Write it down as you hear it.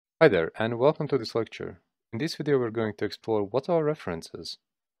Hi there, and welcome to this lecture. In this video, we're going to explore what are references.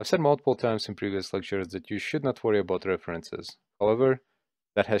 I've said multiple times in previous lectures that you should not worry about references. However,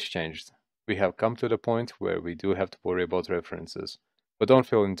 that has changed. We have come to the point where we do have to worry about references. But don't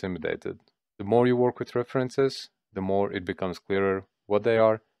feel intimidated. The more you work with references, the more it becomes clearer what they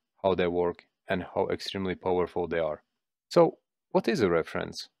are, how they work, and how extremely powerful they are. So, what is a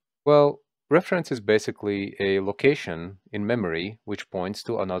reference? Well, reference is basically a location in memory which points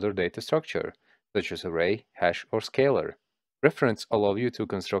to another data structure, such as array, hash, or scalar. Reference allow you to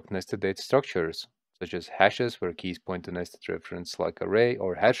construct nested data structures, such as hashes where keys point to nested reference like array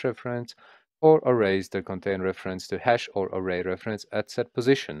or hash reference, or arrays that contain reference to hash or array reference at set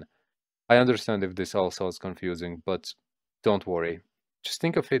position. I understand if this all sounds confusing, but don't worry. Just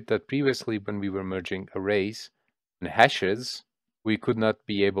think of it that previously when we were merging arrays and hashes, we could not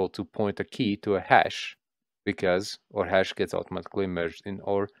be able to point a key to a hash because our hash gets automatically merged in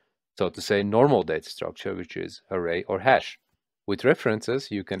our, so to say, normal data structure, which is array or hash. With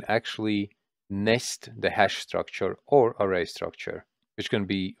references, you can actually nest the hash structure or array structure, which can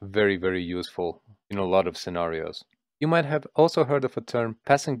be very, very useful in a lot of scenarios. You might have also heard of a term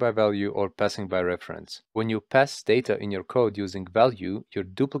passing by value or passing by reference. When you pass data in your code using value, you're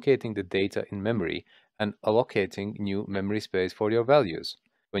duplicating the data in memory and allocating new memory space for your values.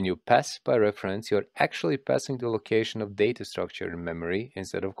 When you pass by reference, you're actually passing the location of data structure in memory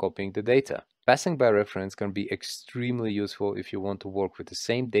instead of copying the data. Passing by reference can be extremely useful if you want to work with the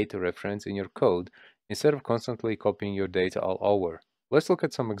same data reference in your code instead of constantly copying your data all over. Let's look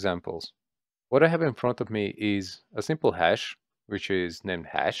at some examples. What I have in front of me is a simple hash, which is named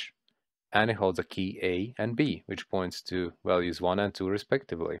hash, and it holds a key A and B, which points to values 1 and 2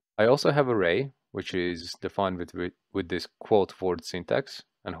 respectively. I also have array, which is defined with this quote word syntax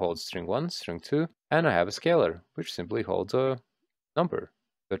and holds string 1, string 2, and I have a scalar, which simply holds a number,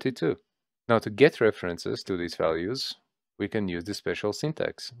 32. Now to get references to these values, we can use this special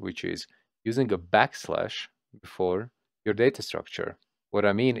syntax, which is using a backslash before your data structure. What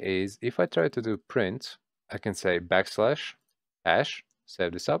I mean is, if I try to do print, I can say backslash hash,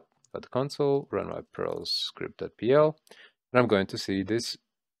 save this up, go to console, run my Perl script.pl, and I'm going to see this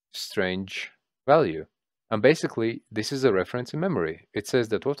strange value. And basically, this is a reference in memory. It says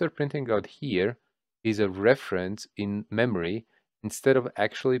that what they're printing out here is a reference in memory instead of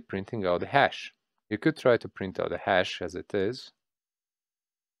actually printing out a hash. You could try to print out a hash as it is,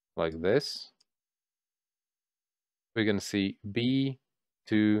 like this. We're going to see B2A1,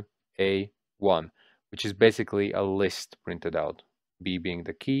 which is basically a list printed out. B being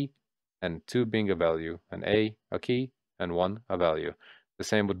the key, and 2 being a value, and A a key, and 1 a value. The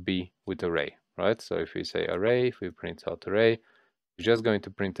same would be with array, right? So if we say array, if we print out array, we're just going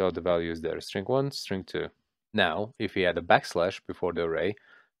to print out the values there, string 1, string 2. Now, if we add a backslash before the array,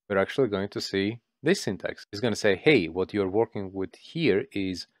 we're actually going to see this syntax. It's going to say, hey, what you're working with here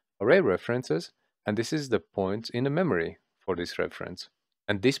is array references, and this is the point in the memory for this reference.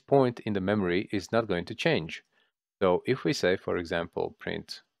 And this point in the memory is not going to change. So if we say, for example,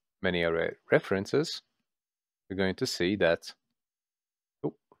 print many array references, we're going to see that,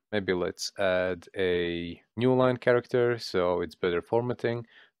 maybe let's add a new line character so it's better formatting.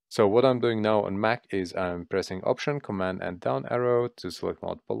 So what I'm doing now on Mac is I'm pressing Option, Command, and down arrow to select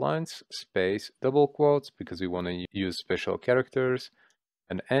multiple lines, space, double quotes, because we want to use special characters,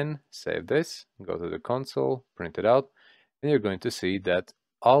 and N, save this, go to the console, print it out, and you're going to see that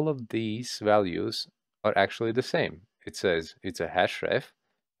all of these values are actually the same. It says it's a hash ref,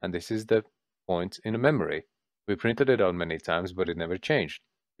 and this is the point in the memory. We printed it out many times, but it never changed,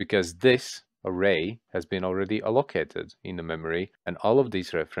 because this array has been already allocated in the memory, and all of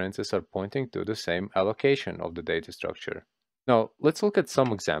these references are pointing to the same allocation of the data structure. Now, let's look at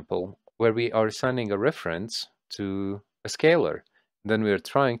some example where we are assigning a reference to a scalar. Then we are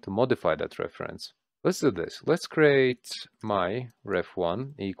trying to modify that reference. Let's do this. Let's create my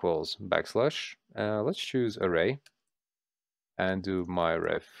ref1 equals backslash. Let's choose array and do my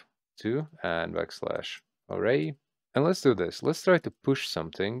ref2 and backslash array. And let's do this. Let's try to push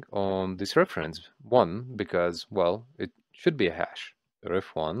something on this reference 1 because, well, it should be a hash.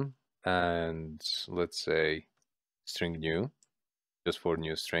 Ref1 and let's say string new, just for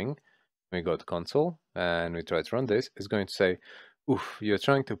new string. We go to console and we try to run this. It's going to say, oof, you're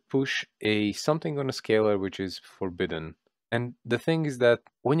trying to push something on a scalar which is forbidden. And the thing is that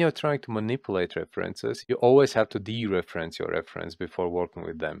when you're trying to manipulate references, you always have to dereference your reference before working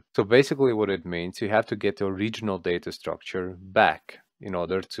with them. So basically what it means, you have to get the original data structure back in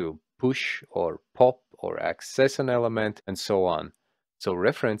order to push or pop or access an element and so on. So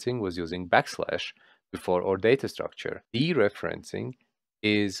referencing was using backslash before our data structure. Dereferencing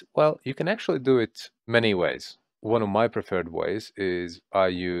is, well, you can actually do it many ways. One of my preferred ways is I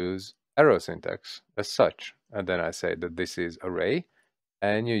use arrow syntax as such, and then I say that this is array,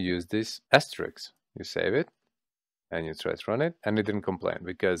 and you use this asterisk. You save it, and you try to run it, and it didn't complain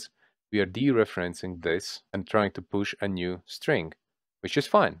because we are dereferencing this and trying to push a new string, which is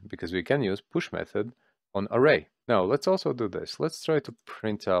fine because we can use push method on array. Now let's also do this. Let's try to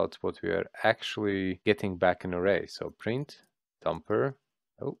print out what we are actually getting back in array. So print dumper,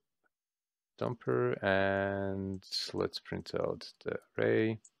 and let's print out the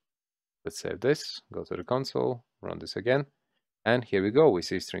array. Let's save this, go to the console, run this again. And here we go, we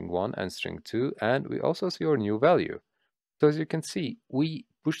see string 1 and string 2, and we also see our new value. So as you can see, we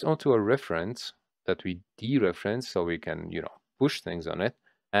pushed onto a reference that we dereference so we can, push things on it,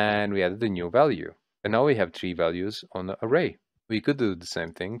 and we added a new value. And now we have 3 values on the array. We could do the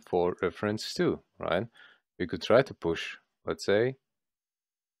same thing for reference 2, right? We could try to push, let's say,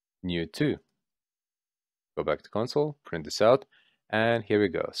 new 2. Go back to console, print this out, and here we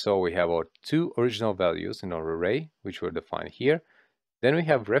go. So we have our 2 original values in our array, which were defined here. Then we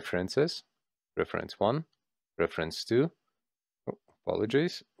have references, reference 1, reference 2,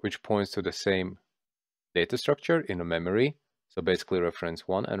 apologies, which points to the same data structure in a memory. So basically reference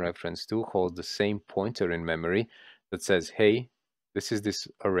 1 and reference 2 hold the same pointer in memory that says, hey, this is this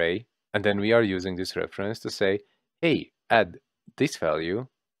array. And then we are using this reference to say, hey, add this value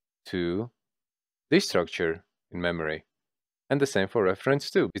to this structure in memory. And the same for reference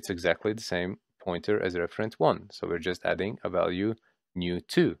 2. It's exactly the same pointer as reference 1. So we're just adding a value new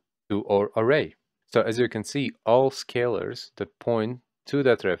 2 to our array. So as you can see, all scalars that point to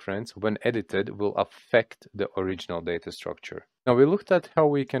that reference when edited will affect the original data structure. Now we looked at how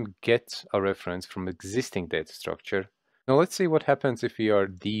we can get a reference from existing data structure. Now let's see what happens if we are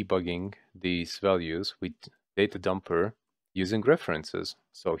debugging these values with data dumper using references.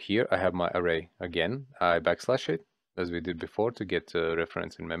 So here I have my array again. I backslash it as we did before to get a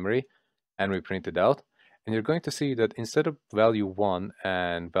reference in memory, and we print it out. And you're going to see that instead of value 1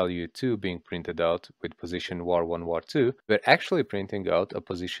 and value 2 being printed out with position var1, var2, we're actually printing out a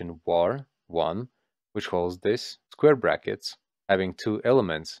position var1, which holds this square brackets having 2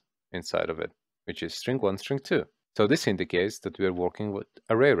 elements inside of it, which is string 1, string 2. So this indicates that we are working with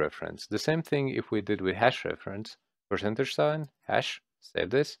array reference. The same thing if we did with hash reference, percentage sign, hash,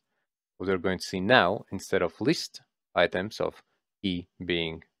 save this. What we're going to see now, instead of list items of key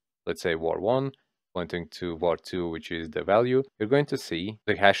being, let's say, var1, pointing to var2, which is the value, you're going to see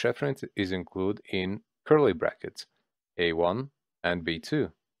the hash reference is included in curly brackets, a1 and b2,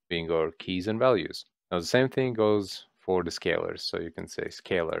 being our keys and values. Now the same thing goes for the scalars, so you can say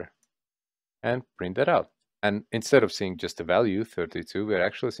scalar and print that out. And instead of seeing just the value 32, we're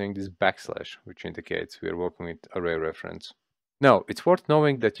actually seeing this backslash, which indicates we are working with array reference. Now, it's worth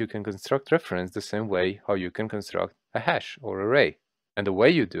knowing that you can construct reference the same way how you can construct a hash or array. And the way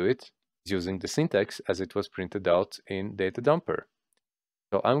you do it is using the syntax as it was printed out in data dumper.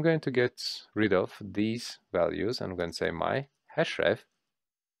 So I'm going to get rid of these values. I'm going to say my hashref.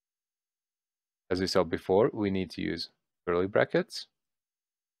 As we saw before, we need to use curly brackets.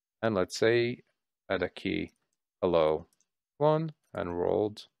 And let's say add a key hello 1 and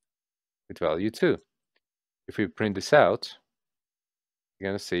rolled with value 2. If we print this out, you're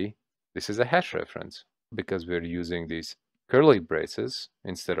going to see this is a hash reference because we're using these curly braces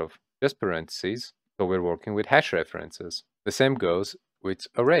instead of just parentheses. So we're working with hash references. The same goes with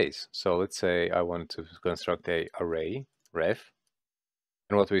arrays. So let's say I wanted to construct a array ref.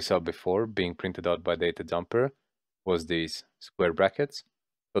 And what we saw before being printed out by data dumper was these square brackets.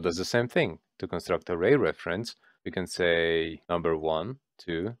 So it does the same thing. To construct array reference, we can say number 1,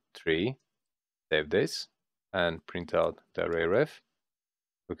 2, 3, save this, and print out the array ref.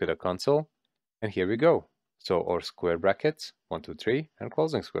 Look at the console, and here we go. So our square brackets, 1, 2, 3, and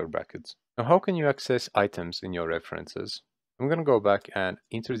closing square brackets. Now how can you access items in your references? I'm going to go back and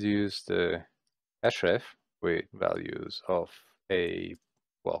introduce the hashref with values of a,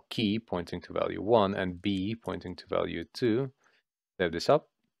 key pointing to value 1 and b pointing to value 2. Save this up.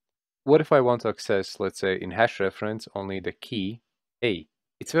 What if I want to access, let's say, in hash reference, only the key A?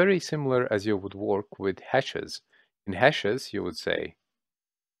 It's very similar as you would work with hashes. In hashes, you would say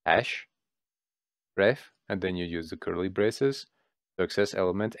hash, ref, and then you use the curly braces to access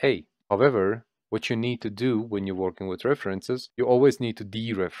element A. However, what you need to do when you're working with references, you always need to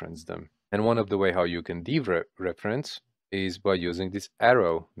dereference them. And one of the way how you can dereference is by using this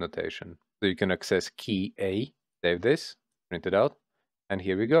arrow notation. So you can access key A, save this, print it out, and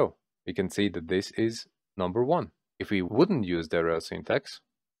here we go. We can see that this is number 1. If we wouldn't use the arrow syntax,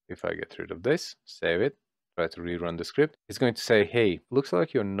 if I get rid of this, save it, try to rerun the script, it's going to say, hey, looks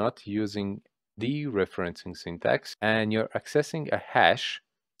like you're not using dereferencing syntax and you're accessing a hash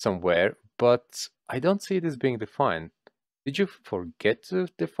somewhere, but I don't see this being defined. Did you forget to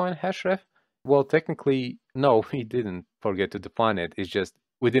define hashref? Well, technically, no, we didn't forget to define it. It's just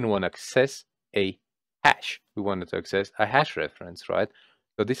we didn't want to access a hash. We wanted to access a hash reference, right?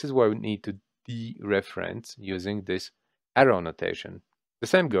 So this is why we need to dereference using this arrow notation. The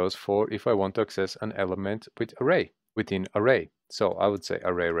same goes for if I want to access an element with array, within array. So I would say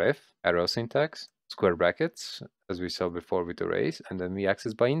array ref, arrow syntax, square brackets, as we saw before with arrays, and then we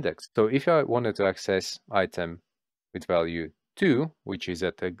access by index. So if I wanted to access item with value 2, which is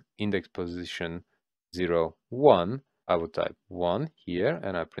at the index position 0, 1, I would type 1 here,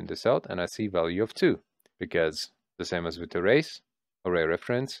 and I print this out, and I see value of 2, because the same as with arrays, array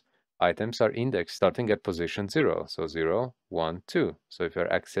reference, items are indexed starting at position 0, so 0, 1, 2. So if you're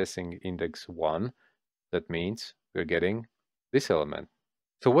accessing index 1, that means we're getting this element.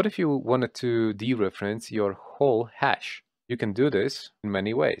 So what if you wanted to dereference your whole hash? You can do this in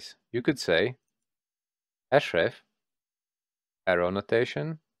many ways. You could say hashref, arrow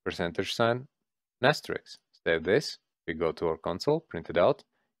notation, percentage sign, an asterisk. Save this, we go to our console, print it out,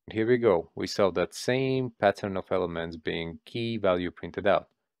 and here we go. We saw that same pattern of elements being key value printed out.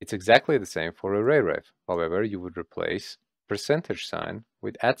 It's exactly the same for array ref. However, you would replace percentage sign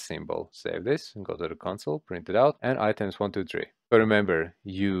with @ symbol. Save this and go to the console, print it out, and items 1, 2, 3. But remember,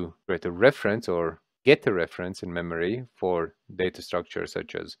 you create a reference or get a reference in memory for data structures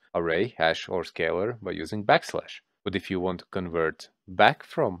such as array, hash, or scalar by using backslash. But if you want to convert back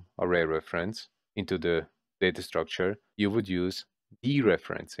from array reference into the data structure, you would use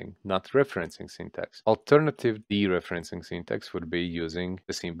dereferencing, not referencing syntax. Alternative dereferencing syntax would be using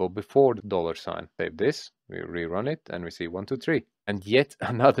the symbol before the $sign. Save this, we rerun it, and we see 1, 2, 3. And yet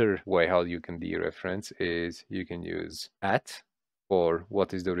another way how you can dereference is you can use @ for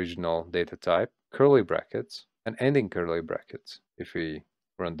what is the original data type, curly brackets, and ending curly brackets. If we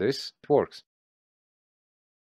run this, it works.